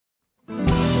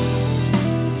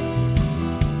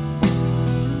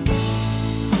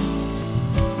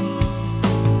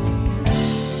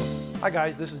Hi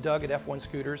guys, this is Doug at F1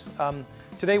 Scooters.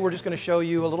 Today we're just going to show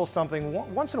you a little something.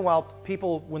 Once in a while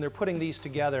people, when they're putting these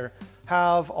together,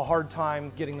 have a hard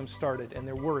time getting them started and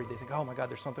they're worried. They think, oh my God,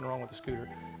 there's something wrong with the scooter.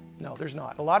 No, there's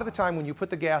not. A lot of the time when you put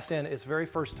the gas in its very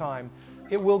first time,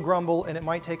 it will grumble and it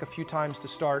might take a few times to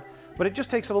start, but it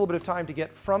just takes a little bit of time to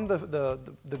get from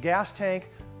the gas tank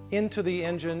into the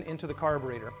engine, into the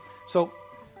carburetor. So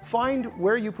find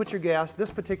where you put your gas.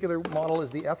 This particular model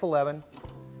is the F11.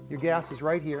 Your gas is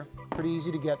right here, pretty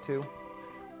easy to get to.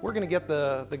 We're going to get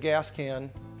the gas can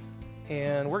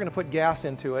and we're going to put gas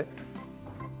into it.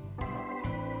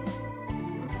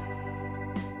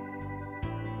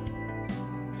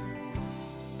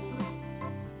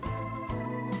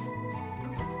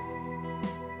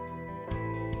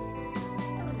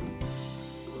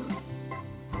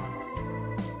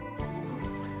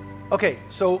 Okay,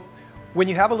 so when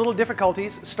you have a little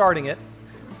difficulties starting it,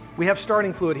 we have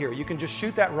starting fluid here. You can just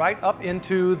shoot that right up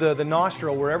into the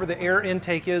nostril, wherever the air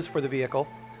intake is for the vehicle.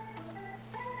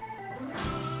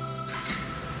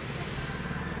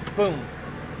 Boom.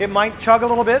 It might chug a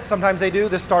little bit. Sometimes they do.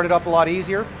 This started up a lot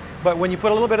easier. But when you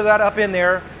put a little bit of that up in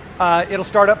there, it'll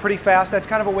start up pretty fast. That's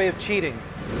kind of a way of cheating.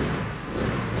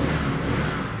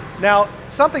 Now,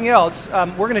 something else,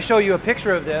 we're going to show you a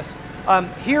picture of this.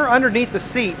 Here underneath the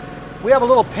seat, we have a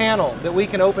little panel that we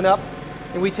can open up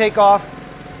and we take off.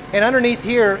 And underneath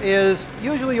here is,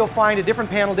 usually you'll find a different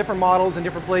panel, different models in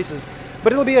different places,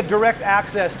 but it'll be a direct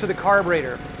access to the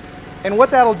carburetor. And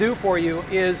what that'll do for you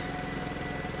is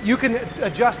you can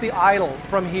adjust the idle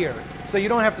from here. So you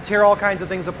don't have to tear all kinds of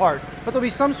things apart. But there'll be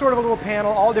some sort of a little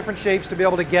panel, all different shapes to be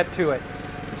able to get to it.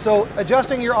 So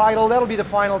adjusting your idle, that'll be the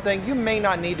final thing. You may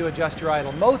not need to adjust your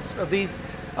idle. Most of these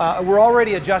were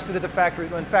already adjusted at the factory.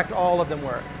 In fact, all of them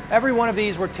were. Every one of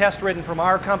these were test ridden from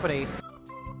our company.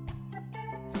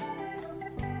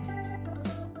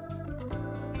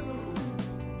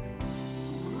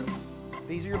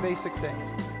 These are your basic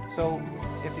things. So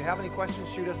if you have any questions,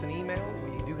 shoot us an email.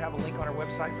 We do have a link on our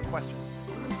website for questions.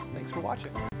 Thanks for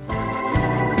watching.